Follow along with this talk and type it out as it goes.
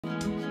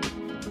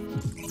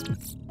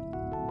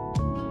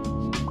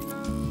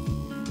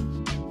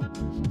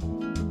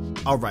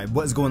Alright,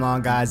 what's going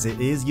on, guys?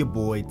 It is your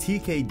boy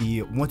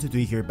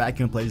TKD123 here, back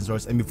here in PlayStation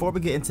Source. And before we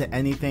get into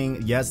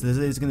anything, yes, this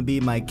is going to be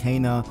my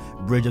Kena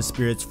Bridge of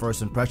Spirits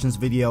first impressions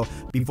video.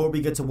 Before we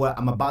get to what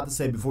I'm about to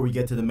say, before we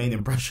get to the main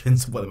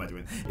impressions, what am I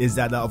doing? Is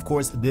that, of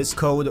course, this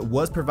code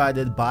was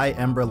provided by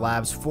Ember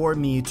Labs for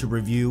me to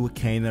review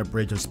Kena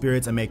Bridge of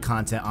Spirits and make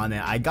content on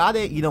it. I got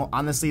it,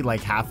 honestly,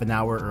 like half an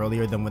hour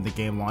earlier than when the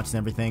game launched and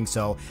everything.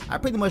 So I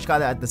pretty much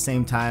got it at the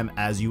same time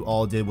as you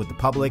all did with the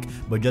public.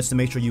 But just to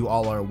make sure you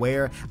all are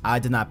aware, I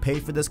did not pay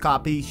for this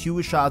copy.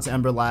 Huge shout out to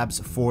Ember Labs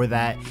for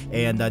that,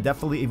 and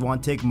definitely if you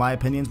want to take my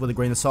opinions with a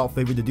grain of salt,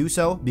 feel free to do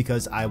so,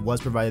 because I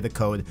was provided the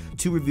code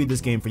to review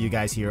this game for you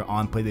guys here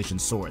on PlayStation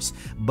Source.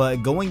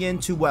 But going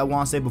into what I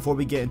want to say before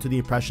we get into the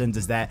impressions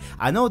is that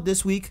I know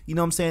this week, it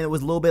was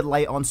a little bit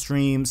light on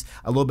streams,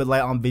 a little bit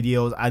light on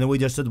videos. I know we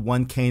just did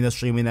one Kena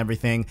stream and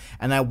everything,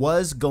 and I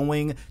was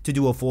going to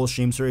do a full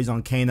stream series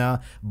on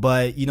Kena,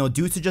 but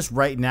due to just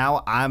right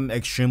now, I'm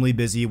extremely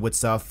busy with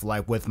stuff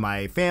like with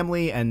my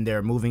family, and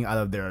they're moving out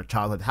of their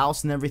childhood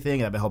house and everything,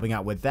 and I've been helping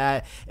out with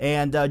that,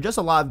 and just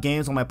a lot of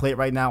games on my plate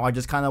right now. I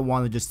just kind of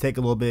want to just take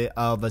a little bit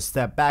of a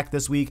step back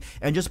this week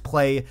and just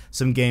play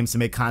some games to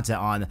make content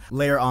on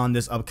later on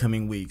this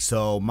upcoming week.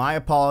 So my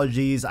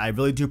apologies. I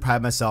really do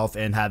pride myself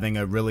in having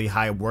a really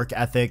high work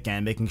ethic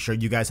and making sure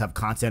you guys have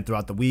content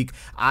throughout the week.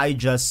 I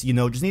just need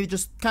to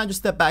just kind of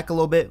just step back a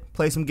little bit,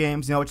 play some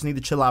games, just need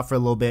to chill out for a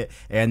little bit,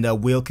 and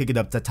we'll kick it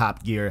up to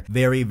top gear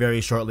very,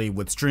 very shortly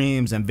with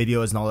streams and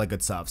videos and all that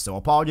good stuff. So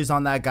apologies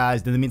on that,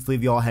 guys. Didn't mean to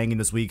leave you all hanging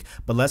this week,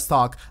 but let's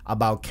talk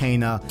about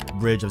Kena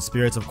Bridge of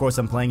Spirits. Of course,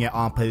 I'm playing it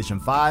on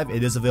PlayStation 5.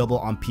 It is available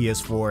on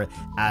PS4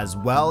 as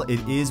well.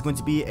 It is going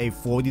to be a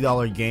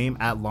 $40 game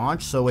at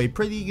launch, so a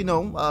pretty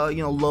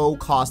low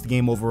cost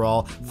game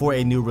overall for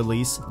a new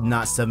release.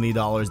 Not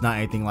 $70, not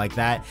anything like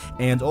that.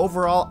 And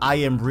overall, I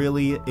am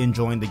really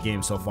enjoying the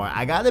game so far.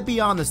 I gotta be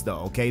honest though,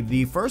 okay,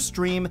 the first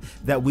stream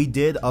that we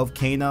did of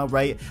Kena,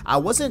 right, I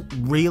wasn't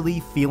really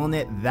feeling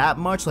it that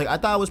much. Like, I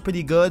thought it was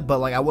pretty good, but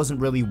like I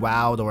wasn't really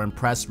wowed or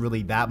impressed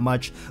really that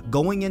much.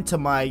 Going into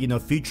my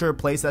future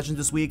play sessions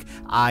this week,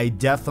 I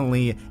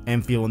definitely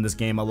am feeling this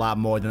game a lot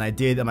more than I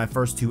did in my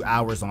first 2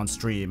 hours on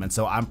stream, and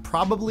so I'm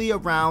probably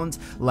around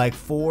like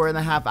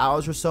 4.5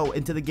 hours or so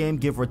into the game,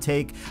 give or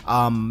take.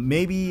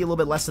 Maybe a little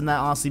bit less than that,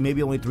 honestly,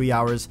 maybe only 3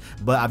 hours,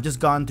 but I've just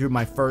gone through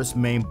my first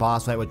main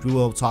boss fight, which we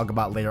will talk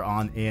about later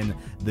on in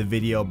the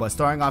video. But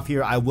starting off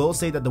here, I will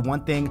say that the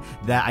one thing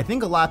that I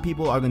think a lot of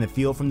people are going to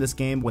feel from this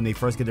game when they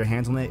first get their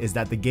hands on it is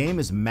that the game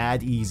is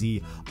mad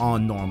easy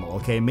on normal.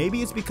 Okay,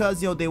 maybe it's because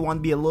they want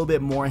to be a little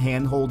bit more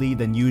hand-holdy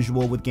than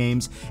usual with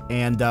games,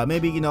 and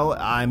maybe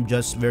I'm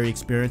just very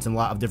experienced in a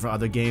lot of different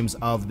other games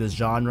of this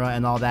genre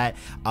and all that,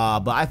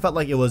 but I felt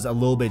like it was a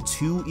little bit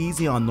too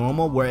easy on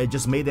normal, where it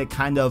just made it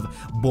kind of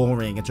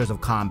boring in terms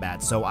of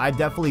combat. So I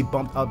definitely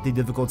bumped up the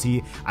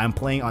difficulty. I'm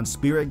playing on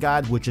Spirit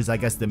Guide, which is, I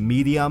guess, the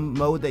medium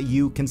mode that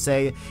you can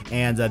say,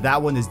 and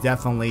that one is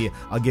definitely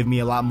give me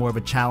a lot more of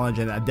a challenge,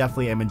 and I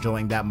definitely am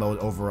enjoying that mode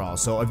overall.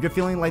 So if you're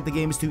feeling like the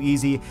game is too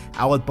easy,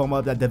 I would bump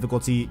up that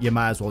difficulty. You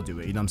might as well do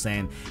it, you know what I'm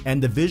saying?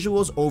 And the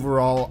visuals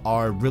overall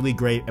are really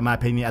great in my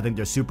opinion. I think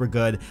they're super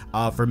good.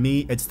 For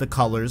me, it's the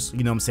colors,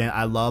 you know what I'm saying?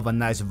 I love a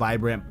nice,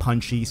 vibrant,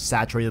 punchy,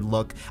 saturated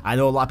look. I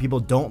know a lot of people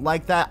don't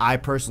like that. I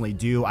personally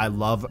do. I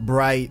love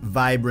bright,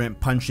 vibrant,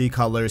 punchy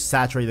colors,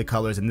 saturated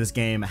colors, and this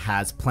game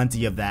has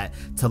plenty of that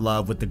to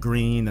love, with the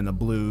green and the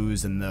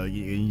blues and the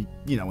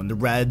and the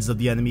reds of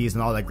the enemies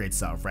and all that great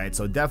stuff, right?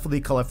 So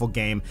definitely colorful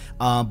game.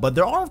 But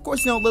there are, of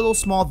course, little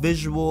small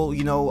visual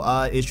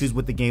issues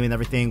with the game and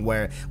everything,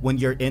 where when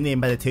you're in a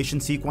meditation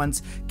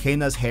sequence,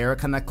 Kena's hair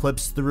kind of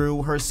clips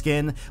through her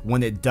skin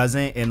when it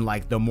doesn't in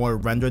like the more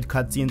rendered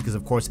cutscenes, because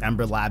of course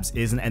Ember Labs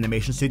is an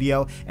animation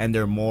studio and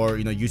they're more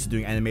used to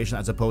doing animation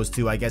as opposed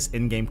to, I guess,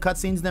 in-game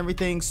cutscenes and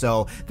everything.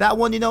 So that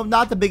one,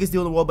 not the biggest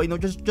deal in the world, but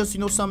just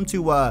something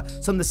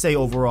to say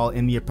overall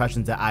in the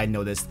impressions that I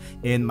noticed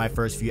in my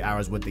first few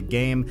hours with the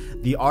game.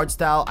 The art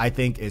style, I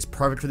think, is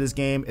perfect for this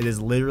game. It is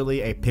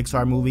literally a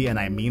Pixar movie, and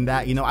I mean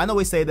that. I know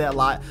we say that a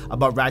lot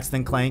about Ratchet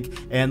and Clank,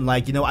 and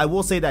I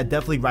will say that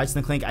definitely Ratchet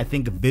and Clank, I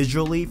think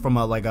visually from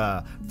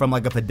a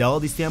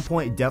fidelity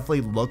standpoint, it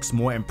definitely looks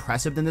more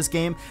impressive than this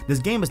game. This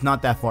game is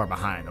not that far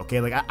behind,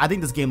 okay? I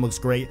think this game looks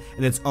great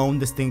in its own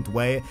distinct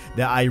way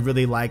that I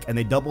really like, and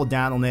they double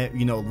down on it,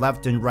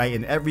 left and right,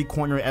 in every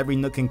corner, every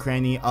nook and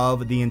cranny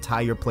of the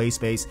entire play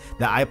space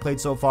that I played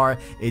so far.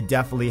 It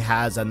definitely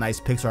has a nice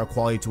Pixar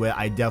quality to it.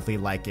 I definitely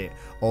like it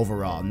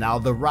overall. Now,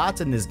 the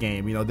rots in this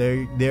game,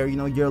 they're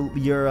your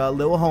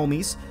little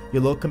homies,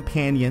 your little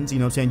companions,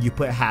 you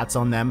put hats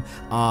on them.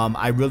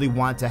 I really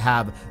want to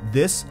have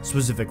this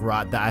specific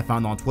rot that I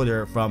found on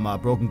Twitter from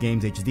Broken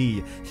Games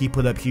HD. He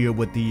put up here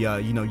with the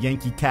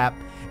Yankee cap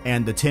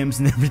and the Tims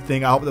and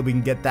everything. I hope that we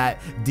can get that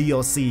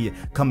DLC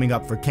coming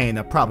up for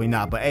Kana. Probably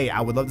not, but hey,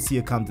 I would love to see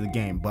it come to the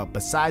game. But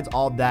besides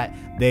all that,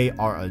 they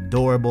are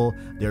adorable,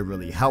 they're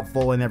really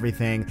helpful and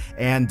everything.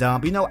 And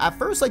you know, at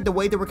first, like the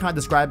way they were kind of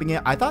describing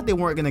it, I thought they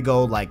weren't gonna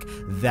go like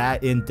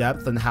that in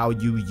depth on how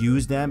you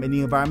use them in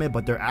the environment,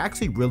 but they're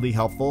actually really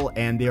helpful,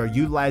 and they are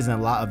utilized in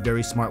a lot of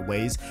very smart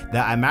ways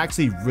that I'm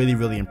actually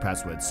really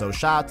impressed with. So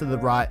shout out to the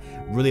Rot,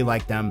 really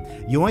like them.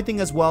 The only thing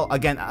as well,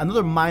 again,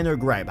 another minor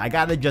gripe, I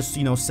gotta just,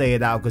 you know, say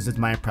it out because it's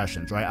my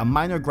impressions, right? A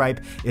minor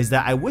gripe is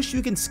that I wish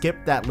you can skip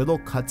that little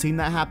cutscene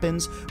that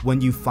happens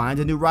when you find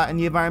a new Rot in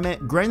the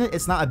environment. Granted,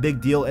 it's not a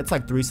big deal, it's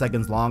like 3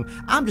 seconds long.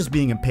 I'm just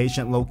being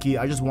impatient, low-key.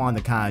 I just wanted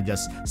to kind of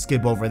just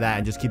skip over that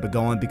and just keep it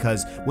going,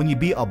 because when you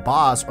beat a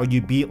boss or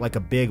you beat like a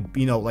big,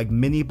 you know, like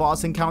mini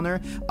boss encounter,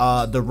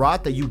 the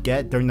Rot that you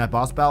get during that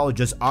boss battle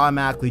just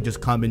automatically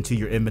just come into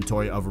your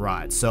inventory of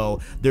Rot. So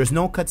there's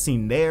no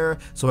cutscene there,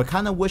 so I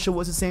kind of wish it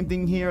was the same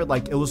thing here.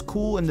 Like, it was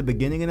cool in the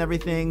beginning and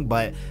everything,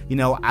 but you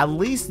know, at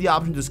least the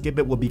option to skip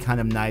it would be kind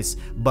of nice.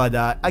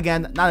 But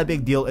again, not a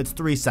big deal. It's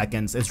 3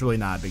 seconds, it's really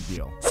not a big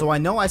deal. So I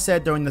know I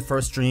said during the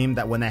first stream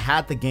that when I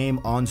had the game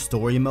on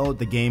story mode,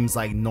 the game's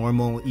like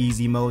normal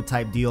easy mode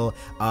type deal,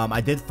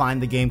 I did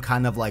find the game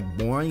kind of like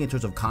boring in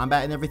terms of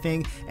combat and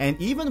everything. And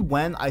even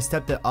when I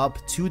stepped it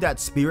up to that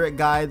spirit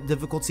guide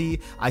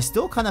difficulty, I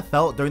still kind of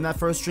felt during that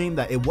first stream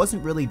that it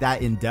wasn't really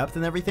that in depth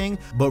and everything.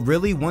 But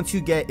really, once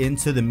you get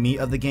into the meat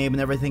of the game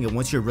and everything, and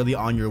once you're really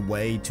on your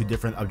way to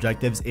different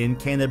objectives in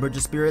Kana Bridge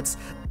of Spirits,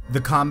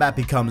 the combat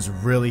becomes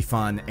really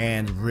fun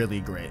and really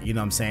great. You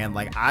know what I'm saying?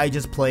 Like, I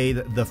just played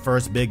the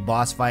first big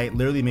boss fight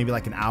literally maybe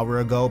like an hour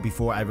ago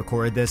before I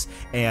recorded this,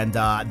 and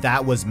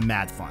that was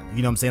mad fun.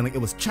 You know what I'm saying? Like,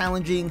 it was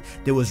challenging,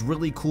 there was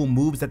really cool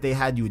moves that they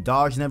had you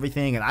dodge and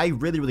everything, and I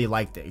really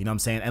liked it. You know what I'm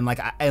saying?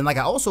 And I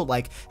also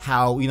like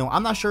how, you know,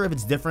 I'm not sure if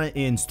it's different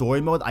in story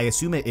mode, I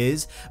assume it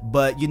is,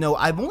 but you know,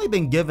 I've only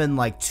been given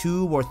like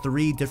 2 or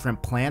 3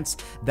 different plants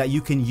that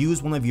you can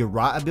use one of your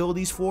Rot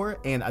abilities for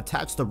and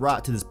attach the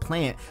Rot to this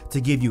plant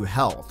to give you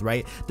health,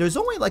 right? There's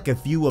only like a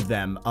few of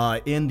them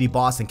in the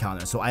boss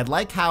encounter, so I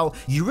like how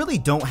you really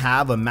don't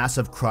have a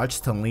massive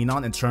crutch to lean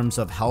on in terms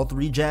of health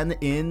regen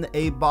in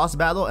a boss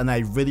battle, and I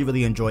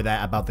really enjoy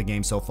that about the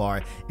game so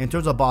far in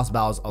terms of boss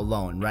battles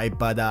alone, right?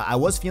 But I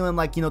was feeling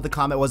like, you know, the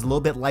combat was a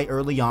little bit light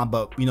early on,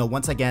 but you know,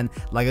 once again,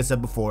 like I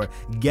said before,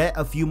 get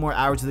a few more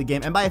hours to the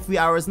game, and by a few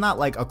hours, not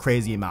like a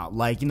crazy amount,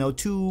 like, you know,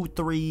 2,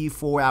 3,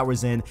 4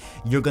 hours in,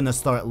 you're gonna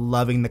start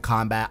loving the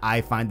combat.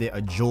 I find it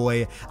a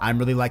joy. I'm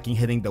really liking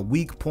hitting the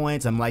weak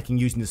points. I'm liking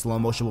using the slow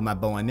motion with my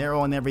bow and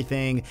arrow and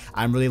everything.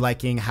 I'm really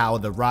liking how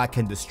the Rot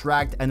can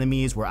distract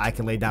enemies, where I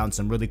can lay down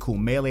some really cool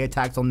melee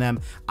attacks on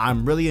them.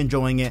 I'm really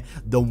enjoying it.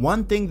 The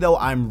one thing though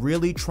I'm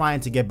really trying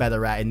to get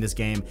better at in this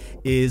game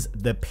is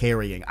the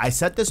parrying. I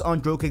set this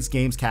on Joyclicks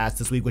Gamescast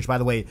this week, which by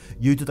the way,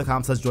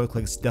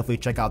 youtube.com/Joyclicks, definitely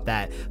check out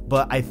that.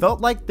 But I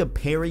felt like the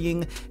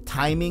parrying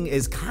timing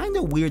is kind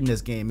of weird in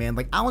this game, man.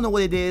 Like, I don't know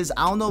what it is.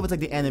 I don't know if it's like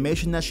the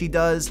animation that she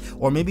does,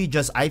 or maybe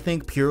just, I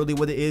think purely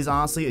what it is,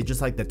 honestly, it's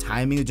just like the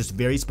timing is just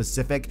very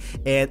specific,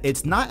 and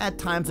it's not at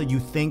times that you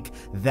think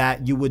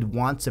that you would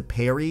want to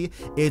parry.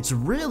 It's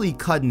really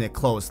cutting it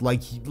close.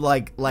 Like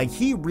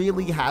he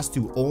really has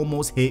to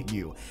almost hit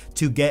you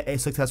to get a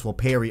successful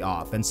parry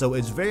off, and so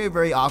it's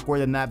very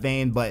awkward in that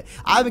vein. But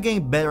I've been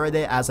getting better at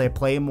it as I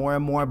play more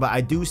and more, but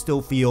I do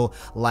still feel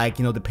like,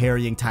 you know, the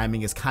parrying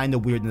timing is kind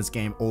of weird in this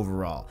game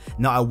overall.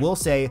 Now, I will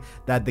say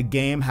that the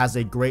game has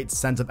a great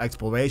sense of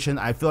exploration.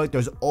 I feel like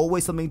there's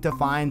always something to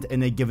find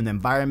in a given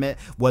environment,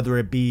 whether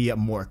it be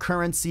more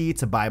currency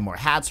to buy more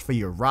hats for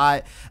your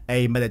Rot,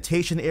 a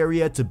meditation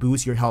area to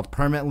boost your health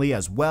permanently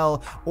as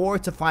well, or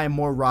to find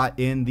more Rot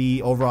in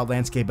the overall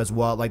landscape as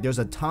well. Like, there's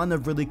a ton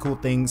of really cool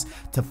things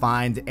to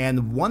find,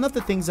 and one of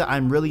the things that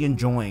I'm really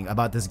enjoying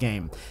about this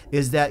game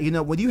is that, you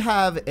know, when you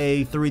have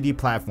a 3D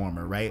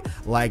platformer, right,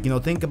 like, you know,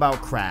 think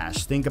about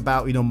Crash, think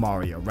about, you know,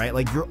 Mario, right?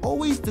 Like, you're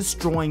always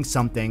destroying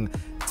something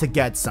to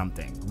get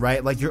something,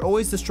 right? Like, you're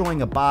always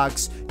destroying a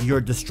box, you're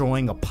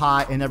destroying a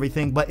pot and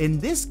everything. But in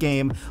this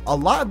game, a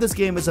lot of this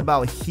game is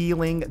about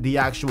healing the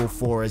actual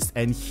forest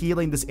and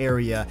healing this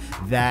area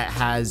that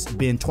has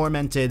been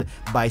tormented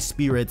by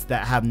spirits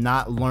that have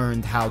not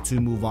learned how to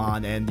move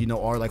on, and, you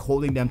know, are like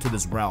holding them to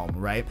this realm,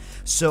 right?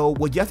 So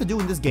what you have to do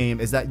in this game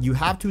is that you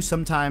have to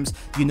sometimes,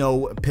 you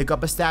know, pick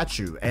up a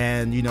statue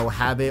and, you know,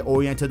 have it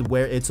oriented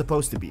where it's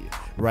supposed to be,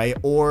 right?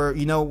 Or,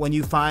 you know, when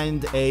you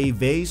find a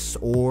vase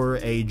or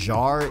a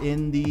jar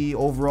in the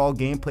overall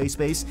gameplay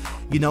space,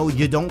 you know,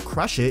 you don't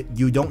crush it,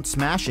 you don't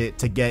smash it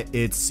to get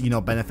its, you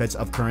know, benefits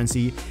of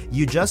currency.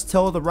 You just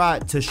tell the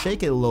Rot to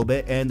shake it a little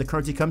bit and the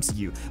currency comes to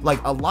you. Like,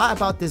 a lot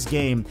about this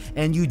game,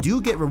 and you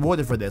do get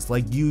rewarded for this.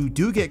 Like, you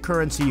do get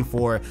currency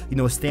for, you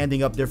know,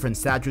 standing up different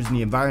statues in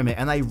the environment,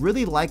 and I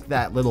really like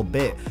that little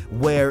bit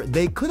where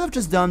they could have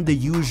just done the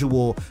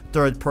usual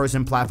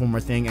third-person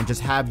platformer thing and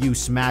just have you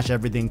smash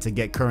everything to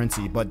get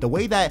currency. But the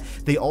way that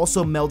they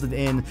also melded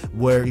in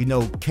where, you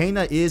know,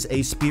 Kana is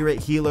a spirit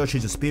healer.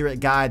 She's a spirit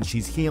guide.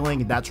 She's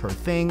healing. That's her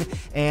thing.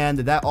 And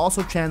that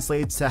also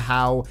translates to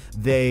how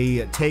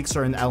they take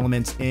certain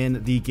elements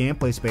in the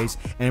gameplay space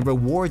and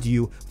reward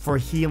you for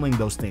healing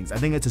those things. I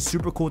think it's a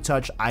super cool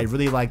touch. I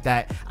really like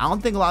that. I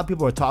don't think a lot of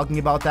people are talking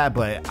about that,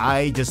 but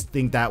I just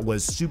think that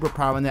was super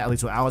prominent, at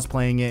least when I was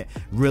playing it.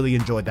 Really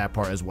enjoyed that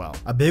part as well.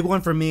 A big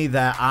one for me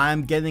that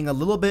I'm getting a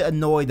little bit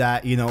annoyed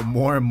at, you know,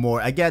 more and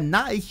more, again,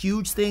 not a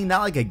huge thing,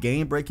 not like a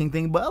game breaking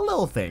thing, but a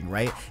little thing,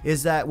 right,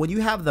 is that when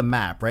you have the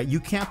map, right, you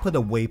can't put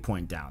a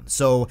waypoint down.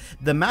 So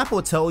the map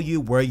will tell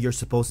you where you're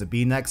supposed to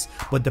be next,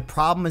 but the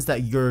problem is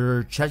that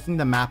you're checking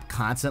the map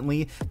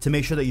constantly to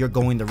make sure that you're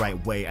going the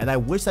right way. And I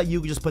wish that you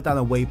could just put down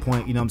a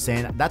waypoint, you know what I'm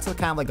saying? That's a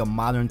kind of like a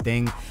modern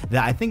thing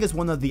that I think is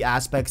one of the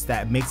aspects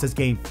that makes this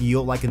game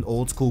feel like an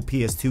old school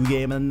PS2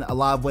 game in a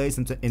lot of ways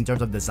in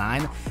terms of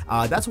design.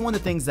 That's one of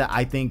the things that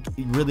I think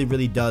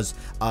really does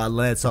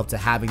lend itself to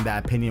having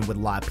that opinion with a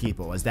lot of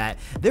people, is that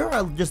there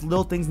are just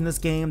little things in this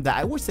game that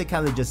I wish they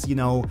kind of just, you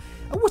know,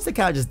 I wish they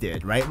kind of just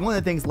did, right? One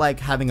of the things like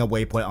having a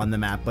waypoint on the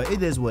map, but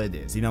it is what it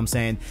is, you know what I'm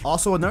saying?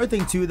 Also, another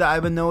thing too that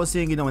I've been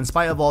noticing, you know, in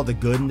spite of all the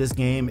good in this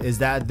game, is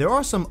that there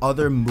are some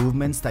other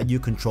movements that you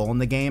control in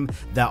the game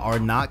that are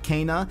not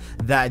Kena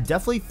that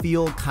definitely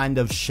feel kind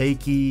of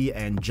shaky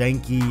and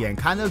janky and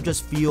kind of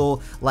just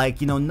feel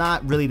like, you know,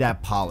 not really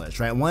that polished,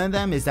 right? One of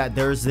them is that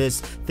there's this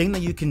thing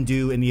that you can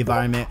do in the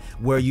environment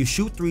where you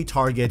shoot 3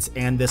 targets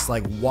and this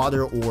like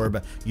water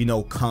orb, you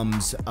know,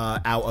 comes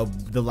out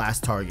of the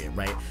last target,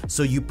 right?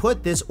 So you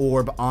put this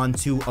orb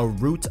onto a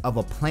root of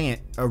a plant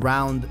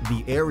around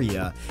the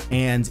area,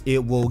 and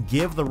it will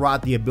give the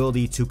rod the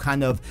ability to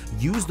kind of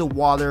use the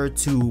water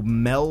to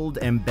meld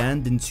and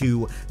bend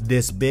into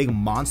this big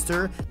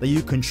monster that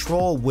you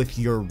control with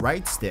your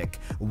right stick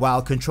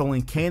while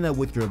controlling Kena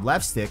with your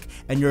left stick,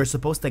 and you're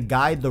supposed to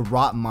guide the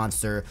rot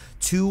monster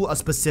to a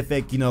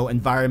specific, you know,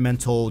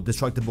 environmental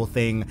destructible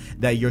thing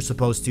that you're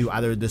supposed to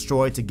either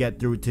destroy to get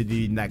through to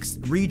the next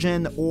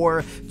region,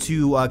 or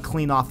to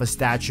clean off a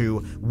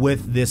statue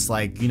with this,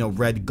 like, you know,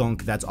 red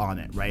gunk that's on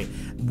it, right?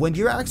 When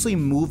you're actually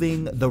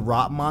moving the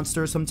rot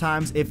monster,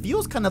 sometimes it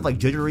feels kind of like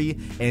jittery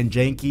and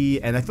janky,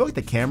 and I feel like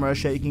the camera is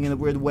shaking in a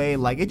weird way.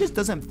 Like, it just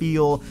doesn't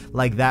feel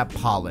like that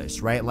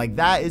polished, right? Like,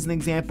 that is an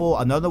example.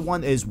 Another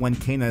one is when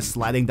Kena is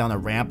sliding down a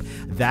ramp.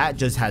 That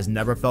just has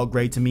never felt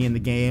great to me in the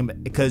game,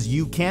 because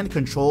you can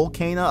control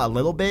Kena a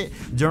little bit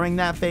during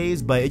that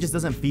phase, but it just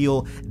doesn't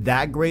feel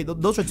that great.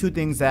 Those are 2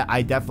 things that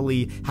I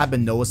definitely have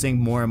been noticing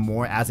more and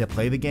more as I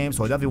play the game,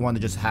 so I definitely want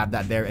to just have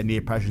that there in the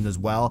impressions as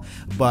well.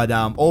 But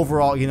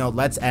overall, you know,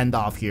 let's end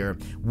off here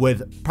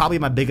with probably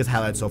my biggest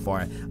highlight so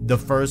far, the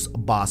first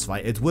boss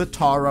fight. It's with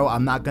Taro.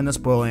 I'm not gonna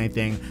spoil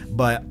anything,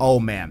 but oh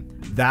man,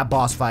 that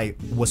boss fight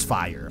was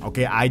fire.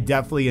 Okay, I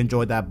definitely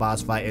enjoyed that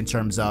boss fight in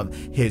terms of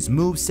his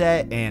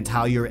moveset and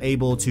how you're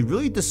able to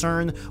really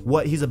discern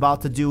what he's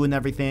about to do and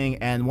everything.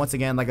 And once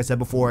again, like I said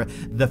before,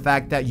 the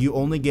fact that you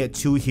only get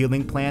 2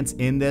 healing plants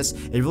in this,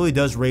 it really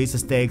does raise the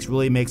stakes,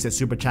 really makes it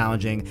super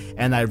challenging,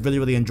 and I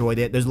really enjoyed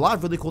it. There's a lot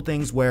of really cool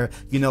things where,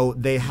 you know,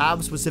 they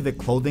have specific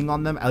clothing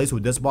on them, at least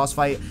with this boss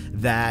fight,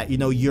 that, you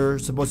know, you're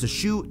supposed to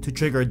shoot to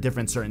trigger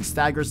different certain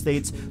stagger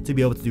states to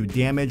be able to do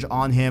damage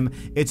on him.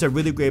 It's a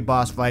really great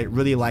boss fight.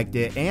 Really liked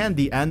it, and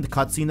the end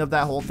cutscene of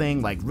that whole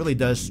thing, like, really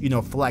does, you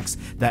know, flex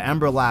that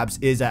Ember Labs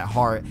is at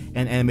heart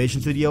an animation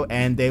studio,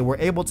 and they were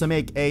able to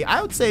make a,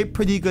 I would say,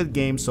 pretty good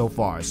game so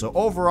far. So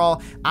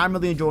overall, I'm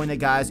really enjoying it,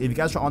 guys. If you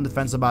guys are on the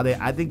fence about it,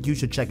 I think you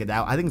should check it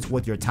out. I think it's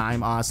worth your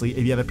time, honestly,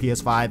 if you have a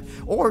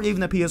PS5 or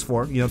even a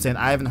PS4. You know what I'm saying?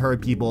 I haven't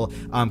heard people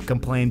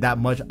complain that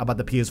much about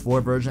the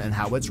PS4 version and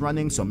how it's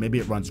running, so maybe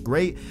it runs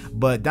great.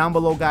 But down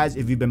below, guys,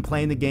 if you've been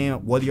playing the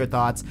game, what are your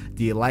thoughts?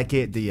 Do you like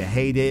it? Do you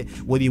hate it?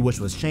 What do you wish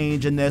was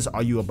changed in this?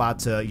 Are you about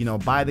to, you know,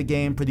 buy the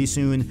game pretty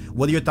soon?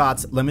 What are your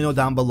thoughts? Let me know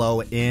down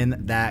below in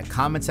that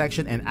comment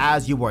section. And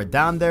as you are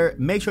down there,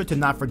 make sure to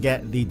not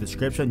forget the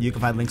description. You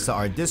can find links to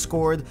our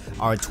Discord,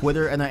 our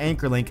Twitter, and our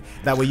Anchor link.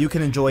 That way you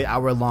can enjoy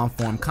our long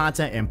form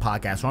content in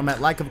podcast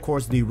format, like of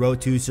course the Road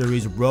 2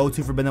 series, Road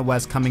to Forbidden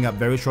West, coming up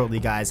very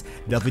shortly, guys.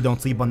 Definitely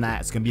don't sleep on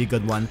that. It's gonna be a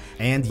good one.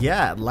 And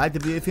yeah, like the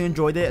video if you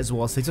enjoyed it, as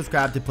well as stay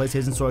subscribed to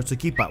PlayStation Source to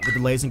keep up with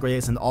the latest and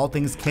greatest and all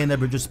things Kena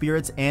Bridge of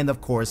Spirits, and of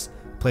course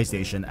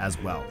PlayStation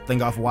as well. Thank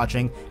you all for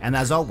watching, and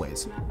as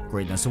always,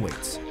 greatness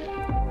awaits.